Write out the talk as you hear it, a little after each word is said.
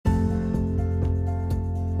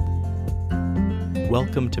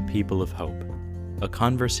Welcome to People of Hope, a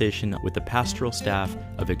conversation with the pastoral staff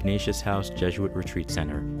of Ignatius House Jesuit Retreat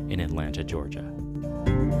Center in Atlanta, Georgia.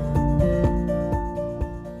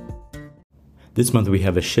 This month we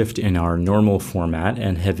have a shift in our normal format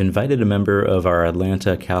and have invited a member of our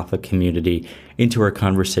Atlanta Catholic community into our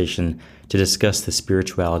conversation to discuss the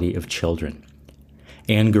spirituality of children.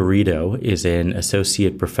 Anne Garrido is an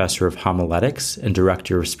associate professor of homiletics and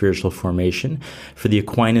director of spiritual formation for the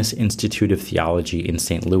Aquinas Institute of Theology in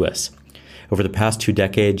St. Louis. Over the past 2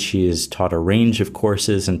 decades, she has taught a range of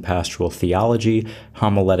courses in pastoral theology,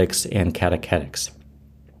 homiletics, and catechetics.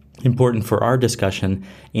 Important for our discussion,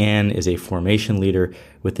 Anne is a formation leader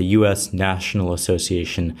with the U.S. National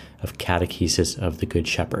Association of Catechesis of the Good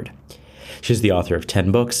Shepherd. She's the author of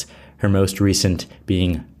 10 books, her most recent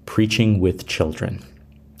being Preaching with Children.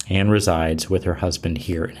 Anne resides with her husband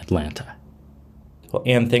here in Atlanta. Well,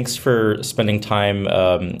 Anne, thanks for spending time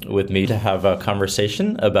with me to have a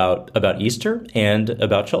conversation about Easter and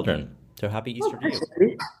about children. So happy Easter to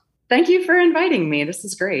you. Thank you for inviting me. This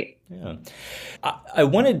is great. Yeah. I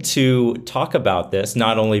wanted to talk about this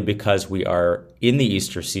not only because we are in the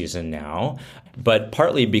Easter season now, but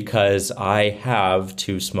partly because I have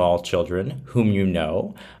 2 small children whom you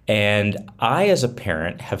know, and I as a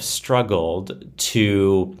parent have struggled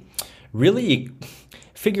to really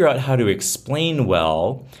figure out how to explain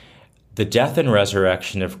well the death and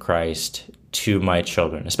resurrection of Christ to my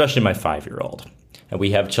children, especially my 5-year-old. And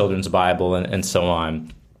we have children's Bible and so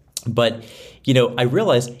on. But, I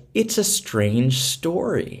realize it's a strange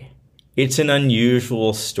story. It's an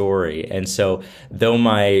unusual story. And so though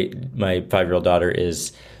my 5-year-old daughter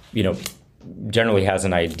is, generally has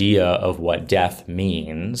an idea of what death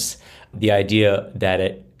means, the idea that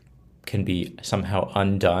it can be somehow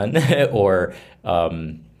undone or,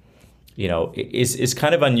 is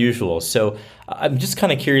kind of unusual. So I'm just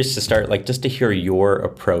kind of curious to start, just to hear your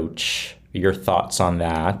approach, your thoughts on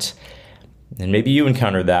that. And maybe you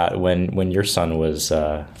encountered that when your son was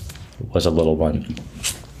a little one.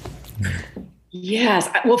 Yes.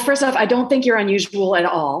 Well, first off, I don't think you're unusual at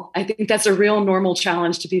all. I think that's a real normal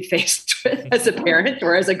challenge to be faced with as a parent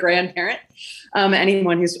or as a grandparent,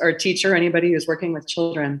 anyone or a teacher, anybody who's working with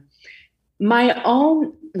children. My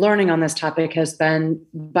own learning on this topic has been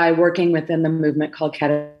by working within the movement called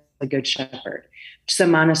Catechism of the Good Shepherd, which is a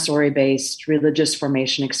Montessori-based religious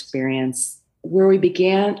formation experience where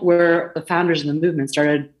the founders of the movement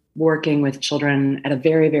started working with children at a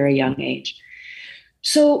very, very young age.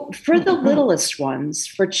 So for the littlest ones,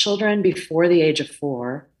 for children before the age of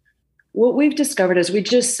 4, what we've discovered is we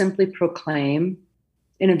just simply proclaim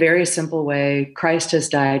in a very simple way, Christ has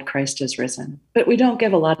died, Christ has risen. But we don't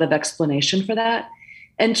give a lot of explanation for that.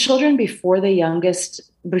 And children before the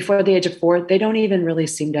age of 4, they don't even really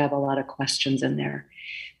seem to have a lot of questions in there.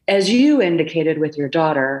 As you indicated with your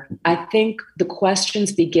daughter, I think the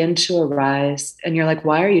questions begin to arise and you're like,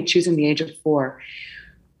 why are you choosing the age of 4?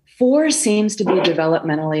 4 seems to be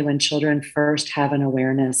developmentally when children first have an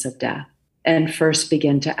awareness of death and first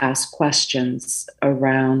begin to ask questions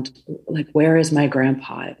around, where is my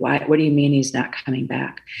grandpa? What do you mean he's not coming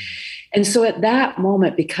back? And so at that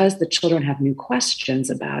moment, because the children have new questions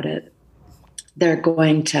about it, they're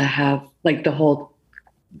going to have the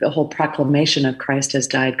whole proclamation of Christ has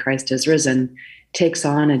died, Christ has risen takes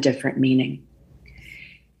on a different meaning.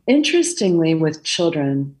 Interestingly, with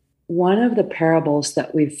children, one of the parables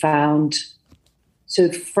that we've found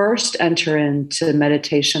to first enter into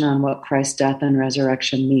meditation on what Christ's death and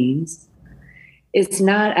resurrection means is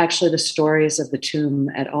not actually the stories of the tomb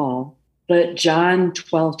at all, but John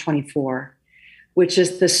 12:24, which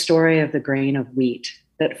is the story of the grain of wheat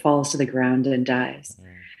that falls to the ground and dies.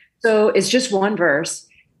 So it's just one verse,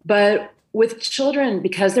 but with children,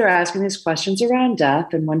 because they're asking these questions around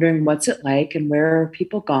death and wondering what's it like and where are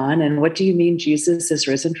people gone and what do you mean Jesus is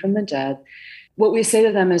risen from the dead, what we say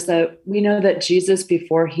to them is that we know that Jesus,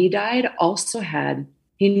 before he died,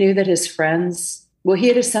 he knew that his friends, he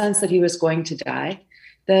had a sense that he was going to die,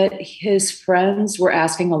 that his friends were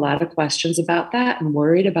asking a lot of questions about that and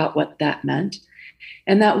worried about what that meant.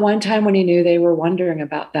 And that one time when he knew they were wondering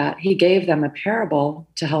about that, he gave them a parable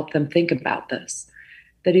to help them think about this.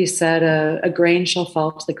 That he said, a grain shall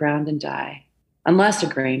fall to the ground and die. Unless a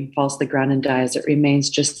grain falls to the ground and dies, it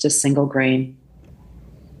remains just a single grain.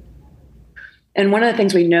 And one of the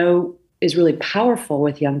things we know is really powerful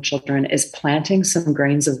with young children is planting some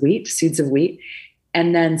grains of wheat, seeds of wheat,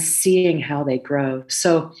 and then seeing how they grow.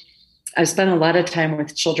 So I've spent a lot of time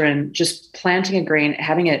with children just planting a grain,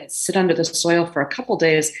 having it sit under the soil for a couple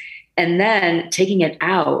days, and then taking it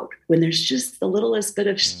out when there's just the littlest bit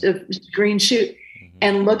of green shoot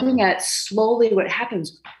and looking at slowly what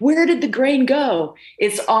happens. Where did the grain go?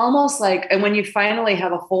 It's almost like, and when you finally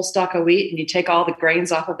have a full stalk of wheat and you take all the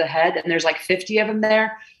grains off of the head and there's like 50 of them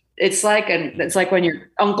there, it's like when your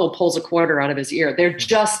uncle pulls a quarter out of his ear. They're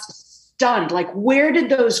just stunned. Like, where did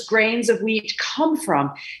those grains of wheat come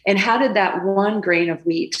from? And how did that one grain of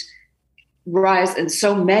wheat rise in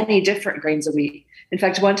so many different grains of wheat? In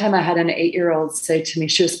fact, one time I had an 8-year-old say to me,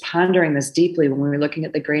 she was pondering this deeply when we were looking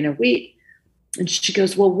at the grain of wheat. And she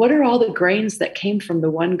goes, well, what are all the grains that came from the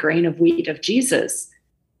one grain of wheat of Jesus?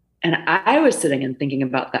 And I was sitting and thinking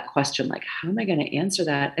about that question, like, how am I going to answer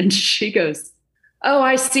that? And she goes, oh,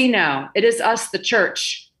 I see now. It is us, the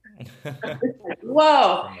church.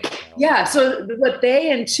 Whoa. Yeah. So what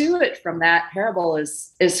they intuit from that parable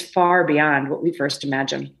is far beyond what we first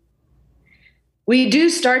imagined. We do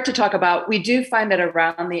start to talk about, we do find that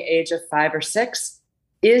around the age of 5 or 6,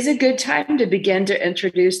 is a good time to begin to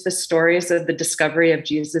introduce the stories of the discovery of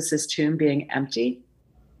Jesus's tomb being empty,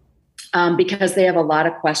 because they have a lot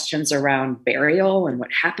of questions around burial and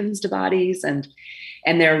what happens to bodies. And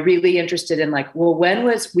they're really interested in, like, well,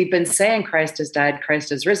 we've been saying Christ has died, Christ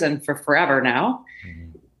has risen for forever now. Mm-hmm.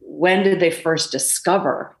 When did they first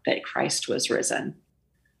discover that Christ was risen?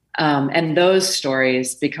 And those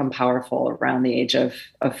stories become powerful around the age of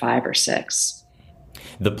 5 or 6.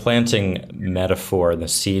 The planting metaphor, the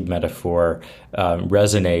seed metaphor,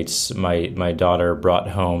 resonates. My daughter brought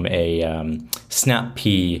home a snap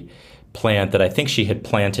pea plant that I think she had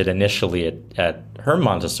planted initially at her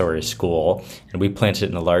Montessori school, and we planted it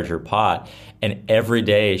in a larger pot. And every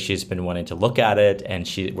day she's been wanting to look at it, and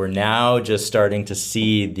we're now just starting to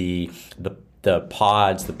see the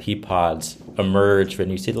pods, the pea pods emerge,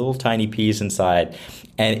 and you see the little tiny peas inside,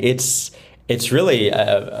 and it's really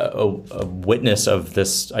a witness of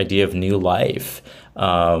this idea of new life,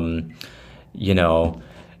 but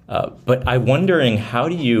I'm wondering, how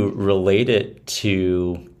do you relate it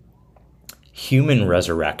to human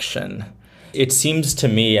resurrection? It seems to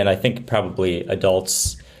me, and I think probably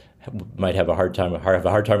adults might have a hard time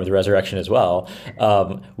with resurrection as well.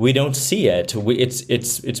 We don't see it.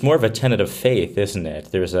 It's more of a tenet of faith, isn't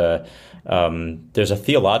it? There's a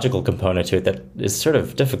theological component to it that is sort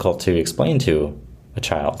of difficult to explain to a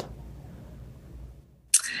child.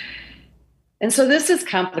 And so this is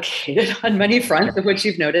complicated on many fronts, of which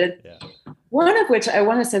you've noted. Yeah. One of which I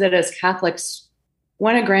want to say that as Catholics,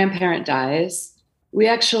 when a grandparent dies, we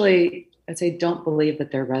actually, I'd say, don't believe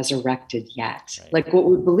that they're resurrected yet. Right. Like, what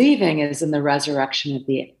we're believing is in the resurrection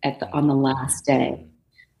on the last day.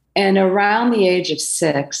 And around the age of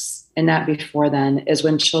 6, and not before then, is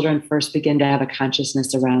when children first begin to have a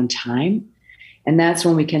consciousness around time. And that's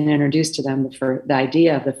when we can introduce to them the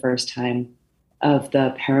idea of the first time of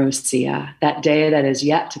the parousia, that day that is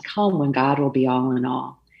yet to come when God will be all in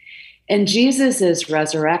all. And Jesus's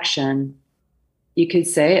resurrection, you could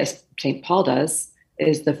say, as St. Paul does,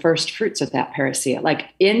 is the first fruits of that parousia. Like,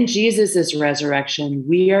 in Jesus's resurrection,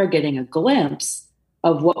 we are getting a glimpse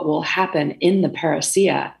of what will happen in the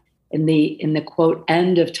parousia, in the quote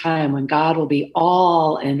end of time, when God will be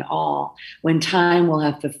all in all, when time will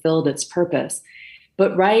have fulfilled its purpose.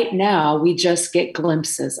 But right now, we just get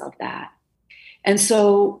glimpses of that. And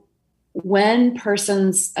so when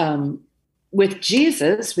persons, with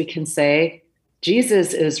Jesus, we can say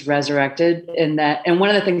Jesus is resurrected, and one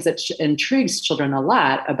of the things that intrigues children a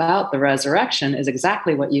lot about the resurrection is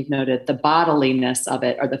exactly what you've noted, the bodiliness of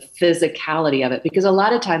it, or the physicality of it. Because a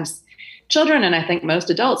lot of times children, and I think most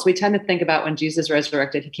adults, we tend to think about when Jesus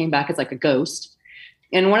resurrected, he came back as like a ghost.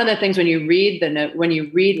 And one of the things when you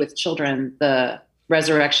read with children the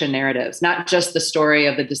resurrection narratives, not just the story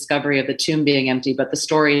of the discovery of the tomb being empty, but the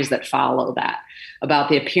stories that follow that, about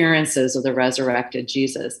the appearances of the resurrected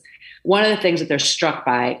Jesus. One of the things that they're struck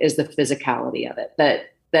by is the physicality of it,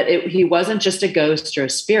 that he wasn't just a ghost or a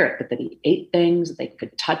spirit, but that he ate things, that they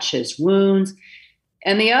could touch his wounds.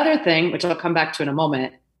 And the other thing, which I'll come back to in a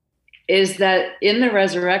moment, is that in the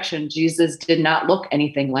resurrection, Jesus did not look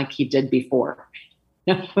anything like he did before.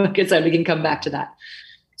 Like I said, we can come back to that.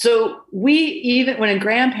 So even when a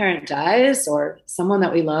grandparent dies or someone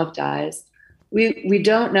that we love dies, we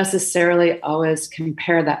don't necessarily always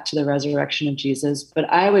compare that to the resurrection of Jesus. But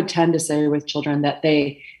I would tend to say with children that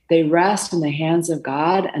they rest in the hands of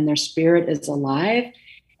God and their spirit is alive,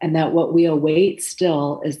 and that what we await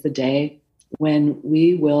still is the day when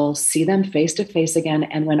we will see them face to face again,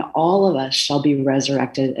 and when all of us shall be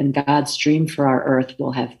resurrected and God's dream for our earth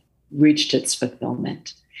will have reached its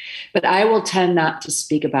fulfillment. But I will tend not to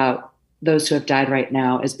speak about those who have died right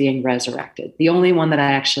now as being resurrected. The only one that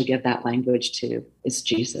I actually give that language to is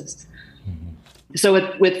Jesus. Mm-hmm.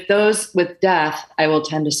 So with those with death, I will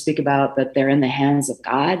tend to speak about that they're in the hands of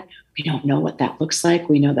God. We don't know what that looks like.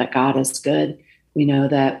 We know that God is good. We know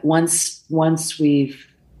that once we've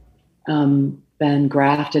been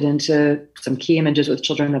grafted into some key images with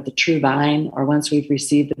children of the true vine, or once we've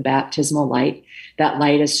received the baptismal light, that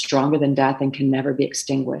light is stronger than death and can never be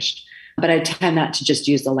extinguished. But I tend not to just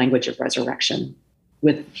use the language of resurrection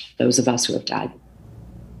with those of us who have died.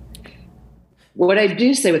 What I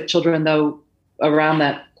do say with children, though, around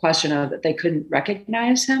that question of that they couldn't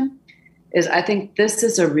recognize him, is I think this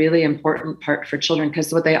is a really important part for children,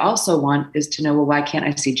 because what they also want is to know, well, why can't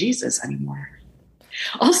I see Jesus anymore?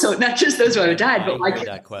 Also, not just those who have died, but why can't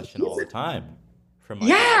that question all the time from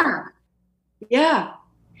my yeah.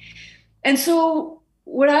 And so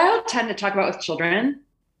what I tend to talk about with children,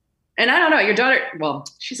 and I don't know, your daughter, well,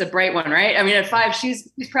 she's a bright one, right? I mean, at 5, she's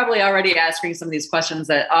probably already asking some of these questions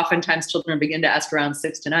that oftentimes children begin to ask around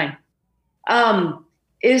 6 to 9.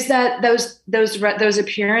 Is that those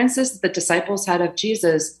appearances that the disciples had of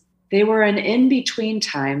Jesus, they were an in-between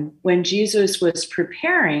time when Jesus was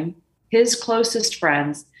preparing his closest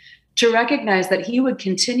friends to recognize that he would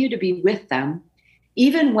continue to be with them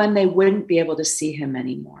even when they wouldn't be able to see him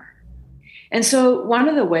anymore. And so one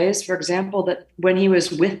of the ways, for example, that when he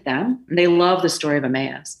was with them, and they love the story of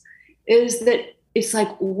Emmaus, is that it's like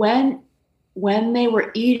when they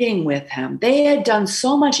were eating with him, they had done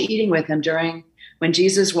so much eating with him when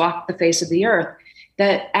Jesus walked the face of the earth,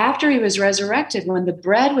 that after he was resurrected, when the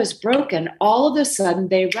bread was broken, all of a sudden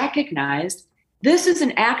they recognized this is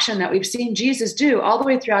an action that we've seen Jesus do all the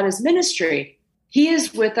way throughout his ministry. He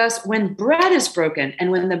is with us when bread is broken. And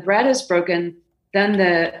when the bread is broken, then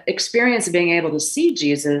the experience of being able to see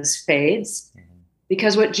Jesus fades,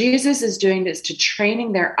 because what Jesus is doing is to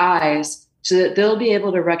training their eyes so that they'll be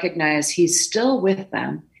able to recognize he's still with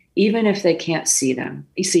them, even if they can't see him.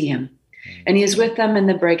 And he's with them in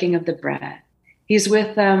the breaking of the bread. He's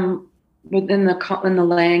with them in the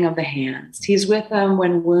laying of the hands. He's with them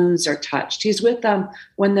when wounds are touched. He's with them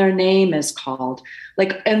when their name is called.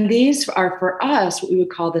 And these are for us what we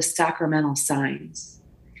would call the sacramental signs.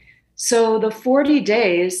 So the 40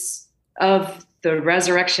 days of the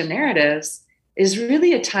resurrection narratives is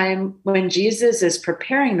really a time when Jesus is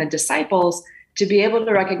preparing the disciples to be able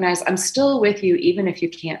to recognize, I'm still with you even if you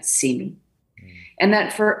can't see me. And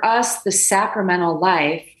that for us, the sacramental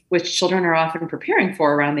life, which children are often preparing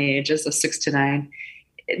for around the ages of 6 to 9,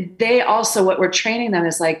 they also, what we're training them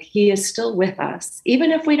is like, he is still with us,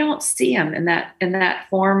 even if we don't see him in that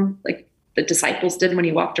form, like the disciples did when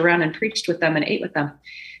he walked around and preached with them and ate with them.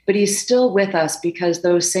 But he's still with us because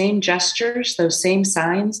those same gestures, those same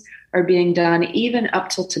signs are being done even up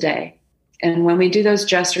till today. And when we do those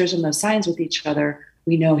gestures and those signs with each other,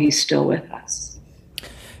 we know he's still with us.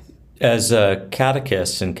 As a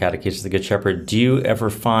catechist and catechist of the Good Shepherd, do you ever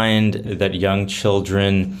find that young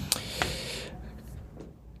children,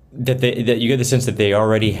 that you get the sense that they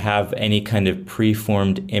already have any kind of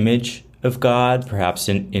preformed image of God, perhaps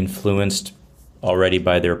influenced already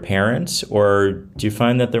by their parents? Or do you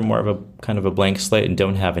find that they're more of a kind of a blank slate and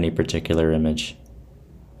don't have any particular image?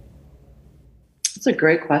 That's a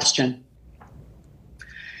great question.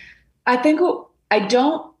 I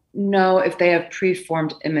don't know if they have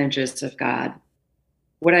preformed images of God.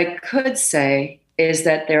 What I could say is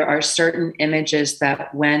that there are certain images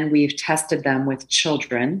that when we've tested them with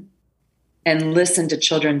children and listened to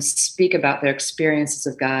children speak about their experiences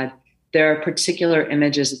of God, there are particular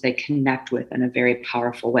images that they connect with in a very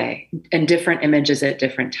powerful way, and different images at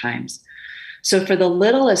different times. So for the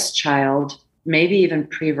littlest child, maybe even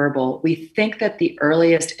pre-verbal, we think that the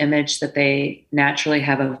earliest image that they naturally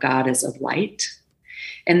have of God is of light.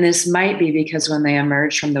 And this might be because when they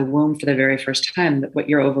emerge from the womb for the very first time, that what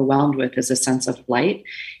you're overwhelmed with is a sense of light.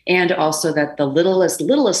 And also that the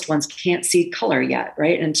littlest ones can't see color yet,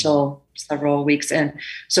 right? Until several weeks in.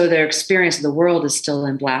 So their experience of the world is still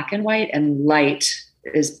in black and white, and light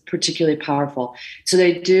is particularly powerful. So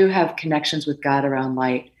they do have connections with God around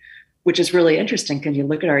light, which is really interesting. Because you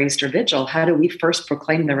look at our Easter Vigil, how do we first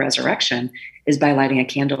proclaim the resurrection is by lighting a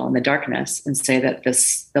candle in the darkness and say that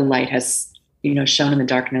the light has shone in the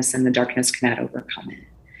darkness, and the darkness cannot overcome it.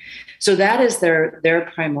 So that is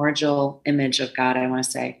their primordial image of God, I want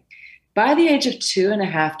to say. By the age of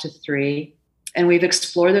 2.5 to 3, and we've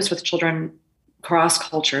explored this with children across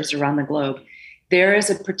cultures around the globe, there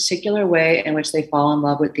is a particular way in which they fall in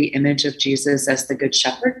love with the image of Jesus as the Good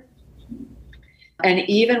Shepherd. And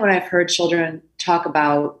even when I've heard children talk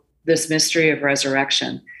about this mystery of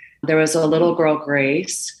resurrection, there was a little girl,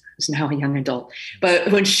 Grace, who's now a young adult,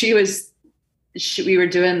 but when we were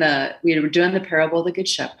doing the parable of the Good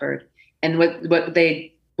Shepherd, and what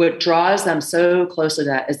what draws them so close to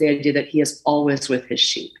that is the idea that he is always with his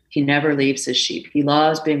sheep. He never leaves his sheep. He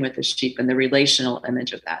loves being with his sheep and the relational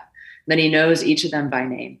image of that. Then he knows each of them by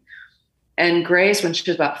name. And Grace, when she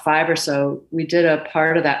was about 5 or so, we did a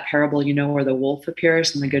part of that parable, where the wolf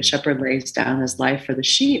appears and the good shepherd lays down his life for the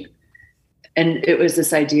sheep. And it was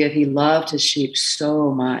this idea of he loved his sheep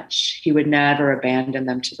so much, he would never abandon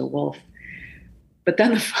them to the wolf. But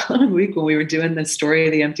then the following week, when we were doing the story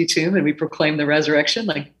of the empty tomb and we proclaimed the resurrection,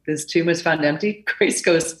 like this tomb was found empty, Grace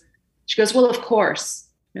goes, well, of course.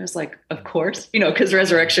 And I was like, of course, because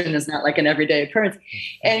resurrection is not like an everyday occurrence.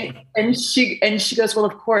 And she goes, well,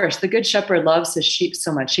 of course, the good shepherd loves his sheep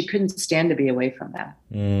so much. She couldn't stand to be away from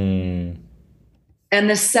them. And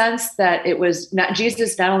the sense that it was not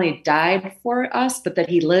Jesus not only died for us, but that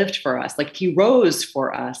he lived for us, like he rose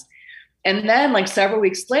for us. And then like several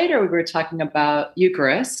weeks later, we were talking about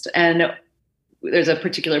Eucharist, and there's a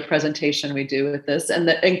particular presentation we do with this.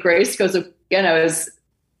 And Grace goes, again, I was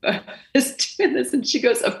doing this, and she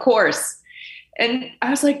goes, of course. And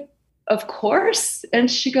I was like, of course. And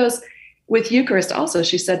she goes, with Eucharist also,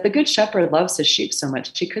 she said, the good shepherd loves his sheep so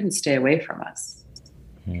much, she couldn't stay away from us.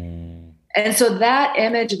 And so that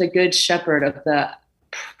image of the good shepherd, of the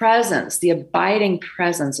presence, the abiding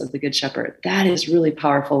presence of the good shepherd, that is really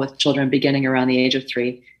powerful with children beginning around the age of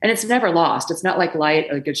 3. And it's never lost. It's not like light,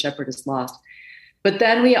 a good shepherd is lost. But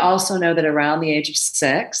then we also know that around the age of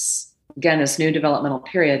 6, again, this new developmental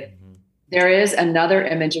period, there is another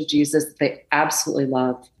image of Jesus that they absolutely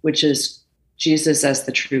love, which is Jesus as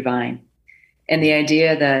the true vine. And the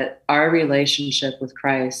idea that our relationship with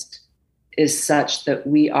Christ is such that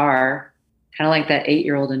we are, kind of like that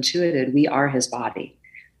 8-year-old intuited, we are his body.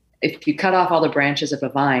 If you cut off all the branches of a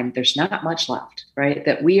vine, there's not much left, right?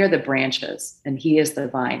 That we are the branches and he is the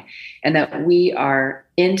vine, and that we are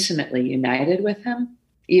intimately united with him,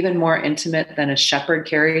 even more intimate than a shepherd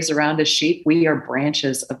carries around his sheep. We are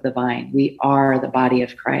branches of the vine. We are the body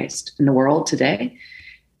of Christ in the world today.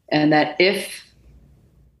 And that if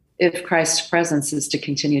Christ's presence is to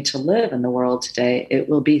continue to live in the world today, it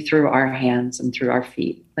will be through our hands and through our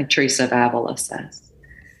feet, like Teresa of Avila says.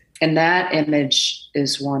 And that image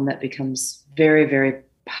is one that becomes very, very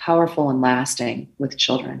powerful and lasting with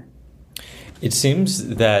children. It seems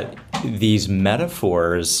that these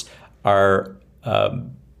metaphors are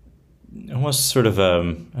almost sort of I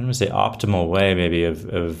don't want to say optimal way maybe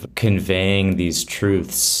of conveying these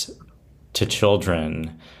truths to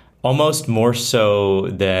children, almost more so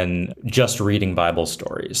than just reading Bible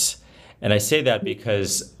stories. And I say that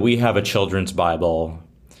because we have a children's Bible,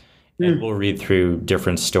 and we'll read through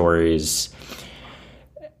different stories.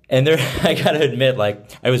 And there, I got to admit, like,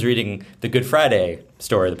 I was reading the Good Friday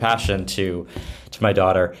story, the Passion, to my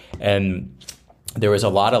daughter, and there was a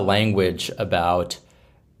lot of language about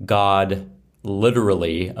God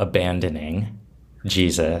literally abandoning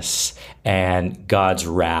Jesus and God's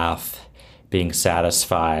wrath being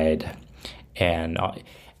satisfied. And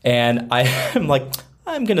I am like,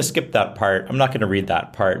 I'm going to skip that part. I'm not going to read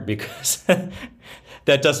that part because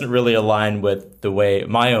that doesn't really align with the way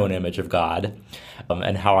my own image of God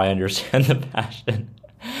and how I understand the Passion.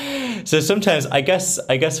 So sometimes I guess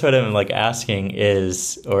what I'm like asking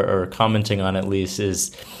is, or commenting on at least,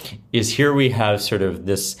 is here we have sort of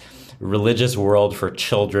this religious world for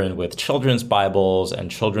children with children's Bibles and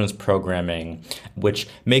children's programming, which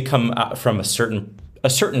may come from a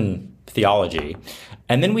certain theology.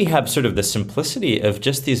 And then we have sort of the simplicity of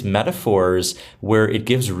just these metaphors where it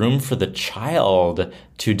gives room for the child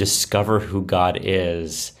to discover who God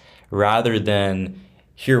is, rather than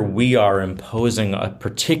here we are imposing a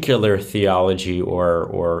particular theology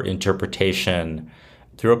or interpretation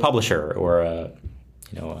through a publisher or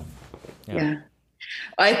Yeah.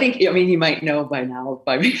 I think, you might know by now,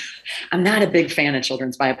 I'm not a big fan of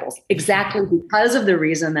children's Bibles, exactly because of the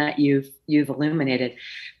reason that you've illuminated.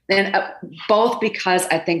 And both because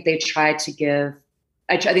I think they try to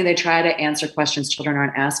answer questions children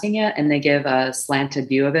aren't asking yet, and they give a slanted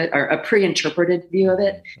view of it or a pre-interpreted view of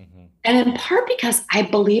it. Mm-hmm. And in part because I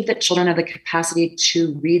believe that children have the capacity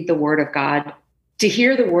to read the Word of God, to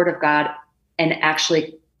hear the Word of God, and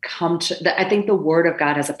actually come to, I think the Word of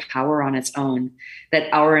God has a power on its own,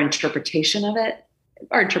 that our interpretation of it,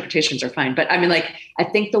 our interpretations are fine, but I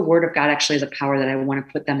think the Word of God actually has a power that I want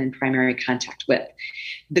to put them in primary contact with.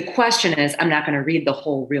 The question is, I'm not going to read the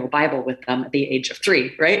whole real Bible with them at the age of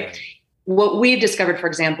 3, right? What we've discovered, for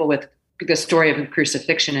example, with the story of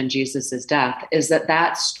crucifixion and Jesus's death, is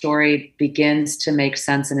that story begins to make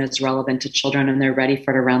sense and is relevant to children, and they're ready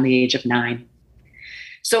for it around the age of 9.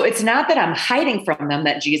 So it's not that I'm hiding from them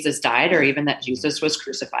that Jesus died or even that Jesus was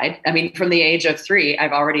crucified. I mean, from the age of 3,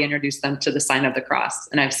 I've already introduced them to the sign of the cross.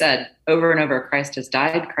 And I've said over and over, Christ has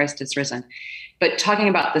died, Christ has risen. But talking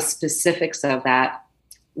about the specifics of that,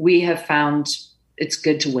 we have found it's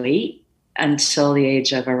good to wait until the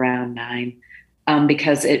age of around 9,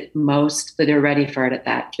 because they're ready for it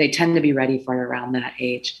they tend to be ready for it around that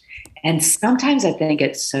age. And sometimes I think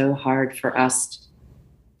it's so hard for us.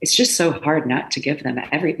 It's just so hard not to give them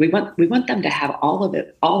we want them to have all of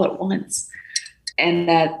it all at once. And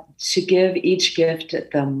that to give each gift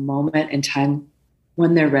at the moment in time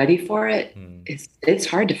when they're ready for it, it's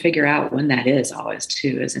hard to figure out when that is always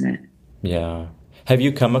too, isn't it? Yeah. Have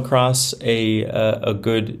you come across a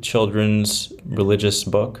good children's religious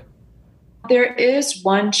book? There is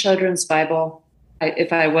one children's Bible,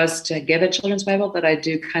 if I was to give a children's Bible, that I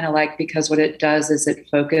do kind of like, because what it does is it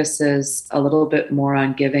focuses a little bit more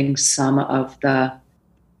on giving some of the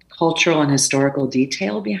cultural and historical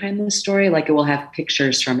detail behind the story. Like it will have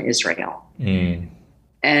pictures from Israel.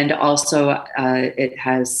 And also it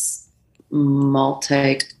has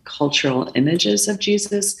multicultural images of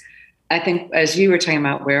Jesus. I think, as you were talking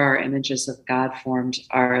about where our images of God formed,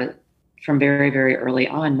 are from very, very early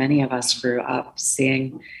on. Many of us grew up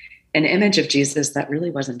seeing an image of Jesus that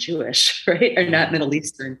really wasn't Jewish, right? Or not Middle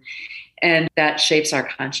Eastern. And that shapes our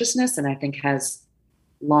consciousness, and I think has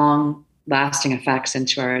long lasting effects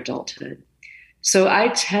into our adulthood. So I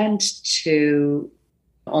tend to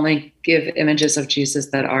only give images of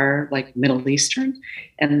Jesus that are like Middle Eastern,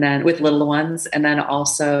 and then with little ones, and then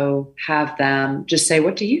also have them just say,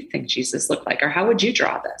 what do you think Jesus looked like? Or how would you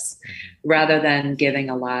draw this? Rather than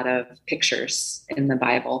giving a lot of pictures in the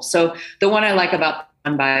Bible. So the one I like about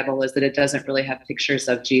the Bible is that it doesn't really have pictures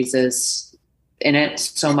of Jesus in it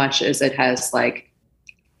so much as it has like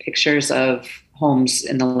pictures of homes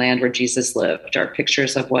in the land where Jesus lived, or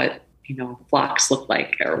pictures of what, flocks look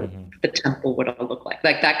like, or the temple would all look like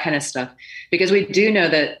that kind of stuff. Because we do know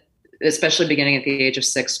that, especially beginning at the age of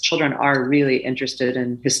 6, children are really interested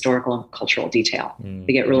in historical and cultural detail.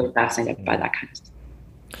 They get really fascinated by that kind of stuff.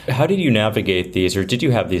 How did you navigate these, or did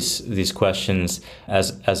you have these questions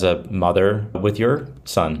as a mother with your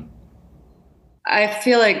son? I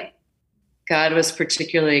feel like God was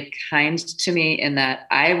particularly kind to me in that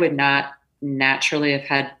I would not naturally have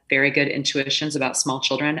had very good intuitions about small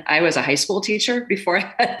children. I was a high school teacher before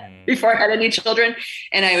I had any children,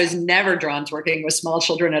 and I was never drawn to working with small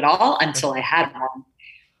children at all until I had one.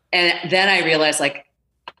 And then I realized, like,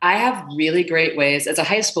 I have really great ways as a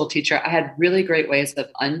high school teacher. I had really great ways of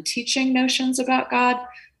unteaching notions about God,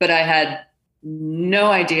 but I had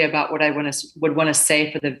no idea about what I would want to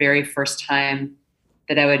say for the very first time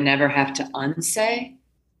that I would never have to unsay.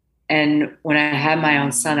 And when I had my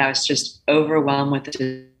own son, I was just overwhelmed with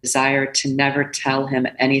the desire to never tell him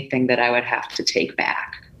anything that I would have to take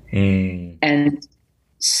back. And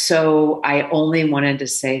so I only wanted to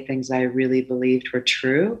say things I really believed were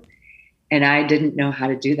true. And I didn't know how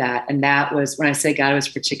to do that. And that was, when I say God was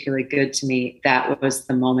particularly good to me, that was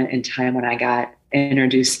the moment in time when I got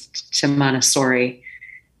introduced to Montessori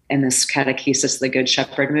and this catechesis, the Good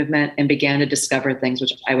Shepherd movement, and began to discover things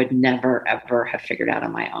which I would never, ever have figured out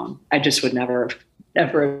on my own. I just would never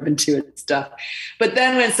have intuited stuff. But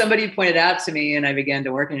then when somebody pointed out to me and I began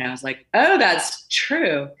to work in it, I was like, oh, that's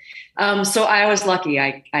true. So I was lucky.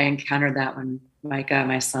 I encountered that when Micah,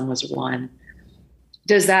 my son, was 1.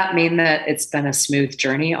 Does that mean that it's been a smooth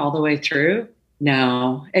journey all the way through?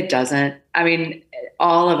 No, it doesn't. I mean,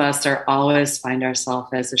 all of us always find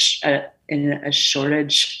ourselves as in a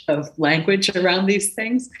shortage of language around these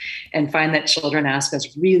things, and find that children ask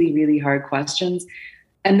us really, really hard questions.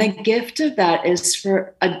 And the gift of that is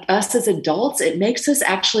for us as adults, it makes us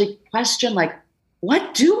actually question, like,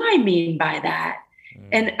 what do I mean by that?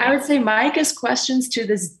 And I would say Micah's questions to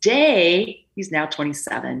this day, he's now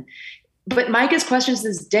 27, but Micah's questions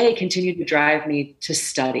this day continue to drive me to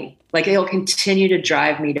study. Like, he'll continue to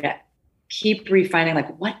drive me to keep refining,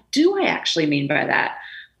 like, what do I actually mean by that?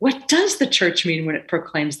 What does the church mean when it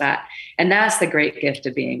proclaims that? And that's the great gift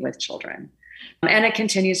of being with children. And it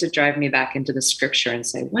continues to drive me back into the scripture and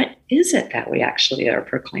say, what is it that we actually are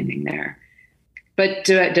proclaiming there? But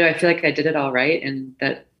do I feel like I did it all right and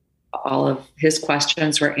that all of his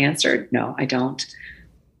questions were answered? No, I don't.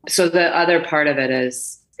 So the other part of it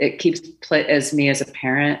is, it keeps, as me as a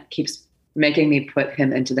parent, keeps making me put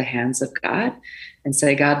him into the hands of God and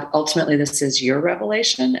say, God, ultimately, this is your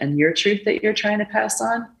revelation and your truth that you're trying to pass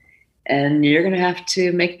on. And you're going to have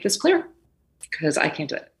to make this clear, because I can't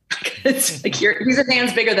do it. It's like his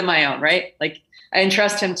hands bigger than my own, right? Like, I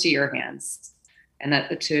entrust him to your hands. and that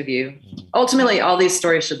the two of you, ultimately, all these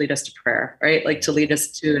stories should lead us to prayer, right? Like to lead us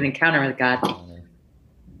to an encounter with God.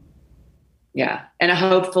 Yeah. And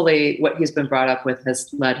hopefully what he's been brought up with has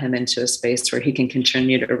led him into a space where he can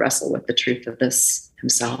continue to wrestle with the truth of this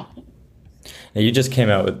himself. Now, you just came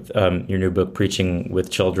out with your new book, Preaching with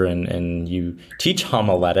Children, and you teach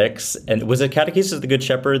homiletics. And was it Catechesis of the Good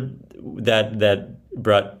Shepherd that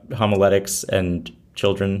brought homiletics and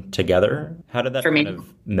children together? How did that kind of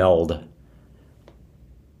meld?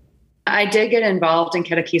 I did get involved in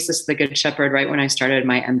Catechesis of the Good Shepherd right when I started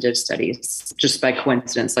my MDiv studies, just by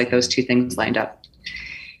coincidence, like those two things lined up.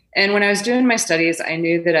 And when I was doing my studies, I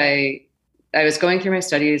knew that I was going through my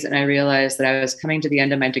studies, and I realized that I was coming to the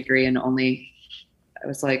end of my degree, and I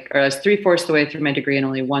was 3/4 the way through my degree, and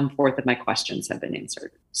only 1/4 of my questions had been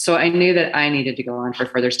answered. So I knew that I needed to go on for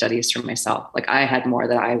further studies for myself. Like I had more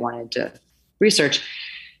that I wanted to research.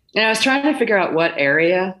 And I was trying to figure out what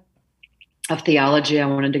area of theology I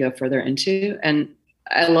wanted to go further into. And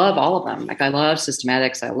I love all of them. Like I love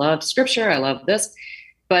systematics. I love scripture. I love this.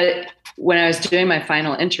 But when I was doing my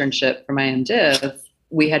final internship for my MDiv,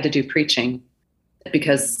 we had to do preaching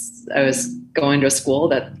because I was going to a school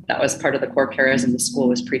that was part of the core charism. The school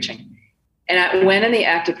was preaching. And when in the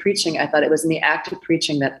act of preaching, I thought it was in the act of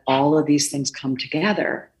preaching that all of these things come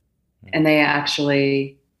together and they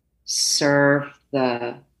actually serve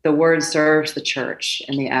the word serves the church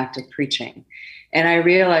in the act of preaching. And I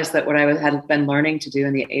realized that what I had been learning to do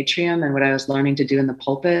in the atrium and what I was learning to do in the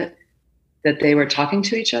pulpit, that they were talking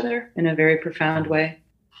to each other in a very profound way.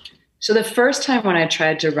 So the first time when I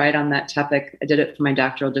tried to write on that topic, I did it for my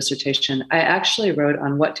doctoral dissertation. I actually wrote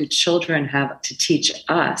on what do children have to teach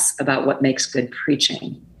us about what makes good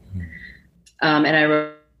preaching. And I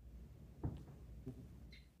wrote,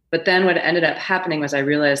 but then what ended up happening was I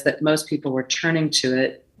realized that most people were turning to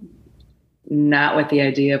it, not with the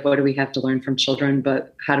idea of what do we have to learn from children,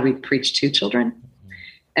 but how do we preach to children?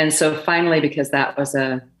 And so finally, because that was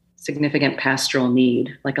a significant pastoral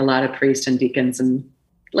need, like a lot of priests and deacons and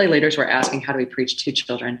lay leaders were asking, how do we preach to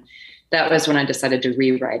children? That was when I decided to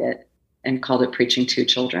rewrite it and called it Preaching to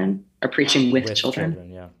Children or Preaching with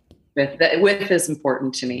Children. Yeah. With is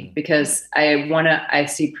important to me because I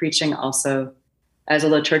see preaching also as a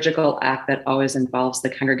liturgical act that always involves the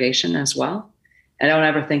congregation as well. I don't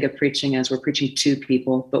ever think of preaching as we're preaching to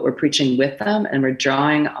people, but we're preaching with them and we're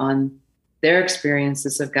drawing on their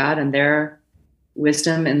experiences of God and their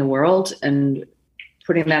wisdom in the world and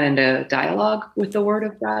putting that into dialogue with the word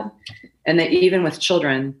of God. And that even with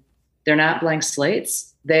children, they're not blank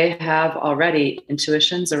slates. They have already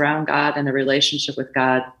intuitions around God and a relationship with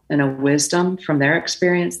God and a wisdom from their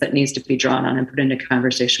experience that needs to be drawn on and put into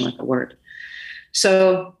conversation with the word.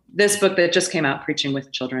 So this book that just came out, Preaching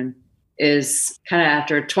with Children, is kind of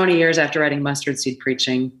after 20 years after writing Mustard Seed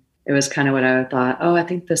Preaching. It was kind of what I thought, I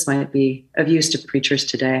think this might be of use to preachers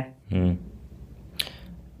today.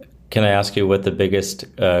 Can I ask you what the biggest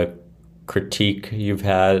critique you've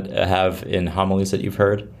have in homilies that you've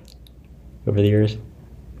heard over the years?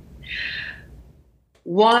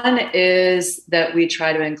 One is that we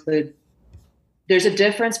try to include, there's a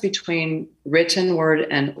difference between written word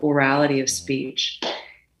and orality of speech.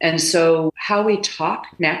 And so how we talk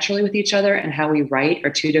naturally with each other and how we write are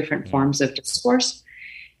two different forms of discourse.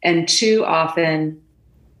 And too often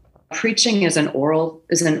preaching is an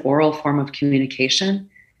oral form of communication.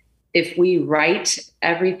 If we write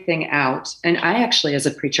everything out, and I actually, as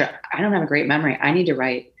a preacher, I don't have a great memory. I need to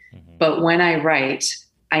write. Mm-hmm. But when I write,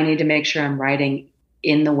 I need to make sure I'm writing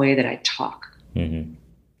in the way that I talk. Mm-hmm.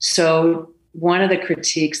 So one of the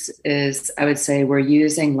critiques is, I would say, we're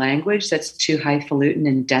using language that's too highfalutin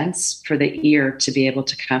and dense for the ear to be able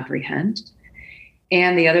to comprehend.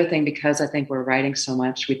 And the other thing, because I think we're writing so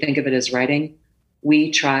much, we think of it as writing,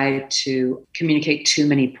 we try to communicate too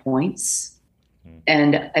many points.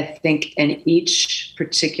 And I think in each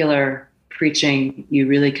particular preaching, you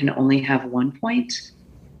really can only have one point.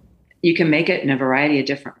 You can make it in a variety of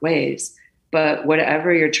different ways, but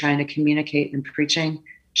whatever you're trying to communicate in preaching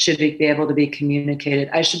should be able to be communicated.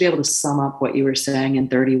 I should be able to sum up what you were saying in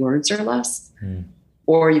 30 words or less,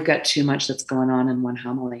 or you've got too much that's going on in one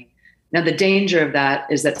homily. Now, the danger of that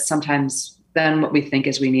is that sometimes then what we think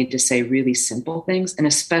is we need to say really simple things. And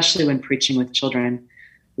especially when preaching with children,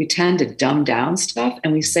 we tend to dumb down stuff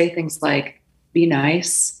and we say things like, be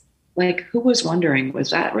nice. Like, who was wondering,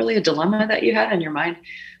 was that really a dilemma that you had in your mind?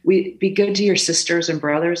 Be good to your sisters and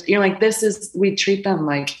brothers. We treat them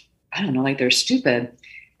like, I don't know, like they're stupid.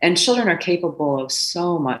 And children are capable of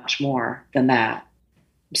so much more than that.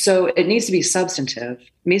 So it needs to be substantive. It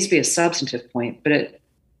needs to be a substantive point, but it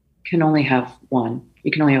can only have one.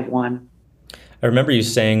 You can only have one. I remember you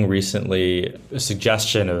saying recently a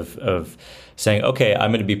suggestion of saying, okay,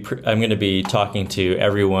 I'm going to be talking to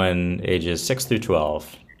everyone ages 6 through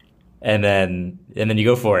 12, and then you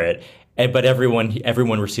go for it. But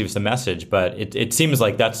everyone receives the message. But it seems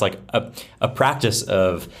like that's like a practice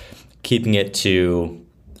of keeping it to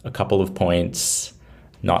a couple of points,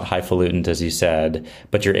 not highfalutin, as you said,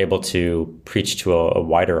 but you're able to preach to a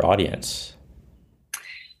wider audience.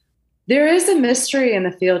 There is a mystery in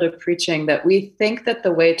the field of preaching that we think that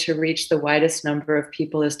the way to reach the widest number of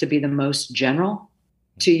people is to be the most general,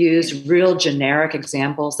 to use real generic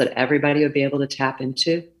examples that everybody would be able to tap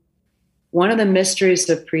into. One of the mysteries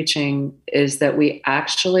of preaching is that we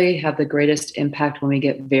actually have the greatest impact when we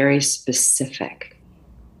get very specific.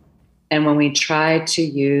 And when we try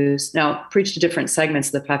to preach to different segments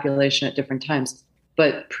of the population at different times,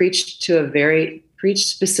 but preach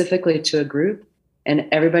specifically to a group, and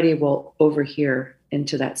everybody will overhear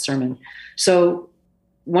into that sermon. So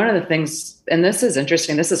one of the things, and this is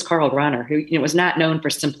interesting, this is Karl Rahner, who was not known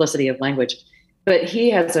for simplicity of language, but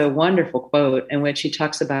he has a wonderful quote in which he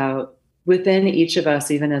talks about within each of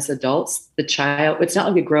us, even as adults, the child, it's not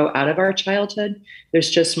like we grow out of our childhood.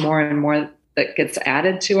 There's just more and more that gets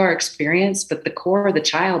added to our experience, but the core of the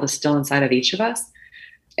child is still inside of each of us.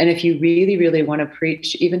 And if you really, really want to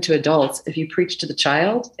preach, even to adults, if you preach to the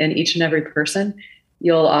child and each and every person,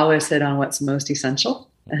 you'll always hit on what's most essential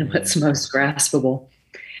and what's most graspable.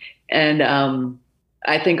 And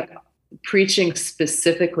I think preaching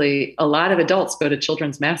specifically, a lot of adults go to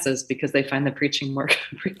children's masses because they find the preaching more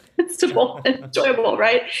comprehensible and enjoyable,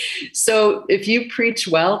 right? So if you preach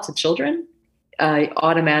well to children,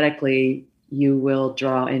 automatically you will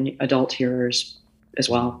draw in adult hearers as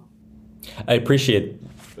well. I appreciate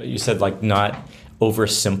you said, like, not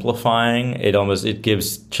oversimplifying. It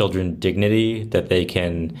gives children dignity, that they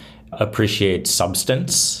can appreciate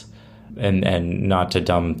substance and not to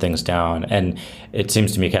dumb things down. And it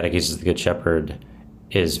seems to me Catechesis of the Good Shepherd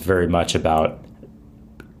is very much about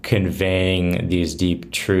conveying these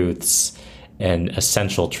deep truths and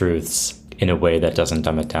essential truths in a way that doesn't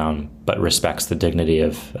dumb it down, but respects the dignity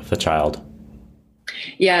of the child.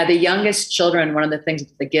 Yeah, the youngest children, one of the things,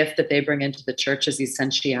 the gift that they bring into the church is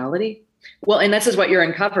essentiality. Well, and this is what you're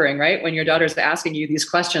uncovering, right? When your daughter's asking you these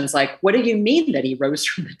questions, like, what do you mean that he rose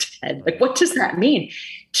from the dead? Like, what does that mean?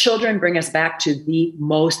 Children bring us back to the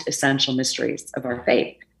most essential mysteries of our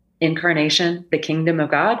faith: incarnation, the kingdom of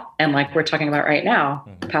God, and, like we're talking about right now,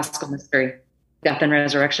 the Paschal mystery, death and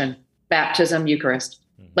resurrection, baptism, Eucharist.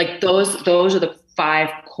 Like those are the 5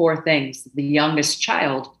 core things the youngest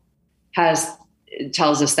child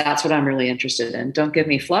tells us, that's what I'm really interested in. Don't give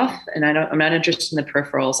me fluff. And I'm not interested in the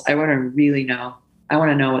peripherals. I want to really know. I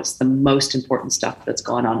want to know what's the most important stuff that's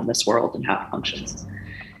going on in this world and how it functions.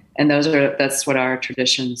 And that's what our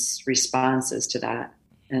tradition's response is to that.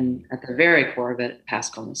 And at the very core of it,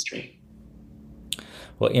 Paschal mystery.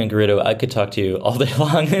 Well, Anne Garrido, I could talk to you all day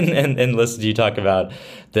long and listen to you talk about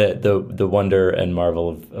the wonder and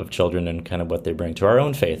marvel of children and kind of what they bring to our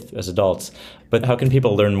own faith as adults. But how can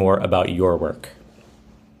people learn more about your work?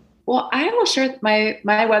 Well, I will share my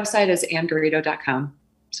website is annegarrido.com.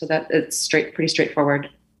 So that it's pretty straightforward.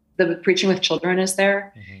 The Preaching with Children is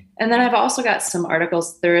there. Mm-hmm. And then I've also got some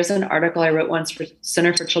articles. There is an article I wrote once for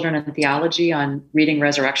Center for Children and Theology on reading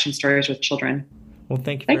resurrection stories with children. Well,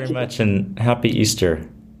 thank you very much, and happy Easter.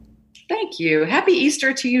 Thank you. Happy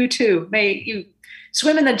Easter to you too. May you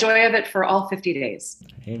swim in the joy of it for all 50 days.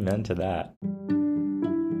 Amen to that.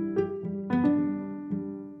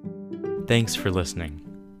 Thanks for listening.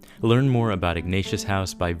 Learn more about Ignatius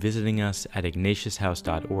House by visiting us at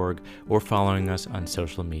ignatiushouse.org or following us on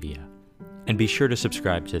social media. And be sure to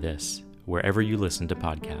subscribe to this wherever you listen to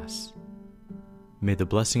podcasts. May the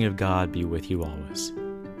blessing of God be with you always.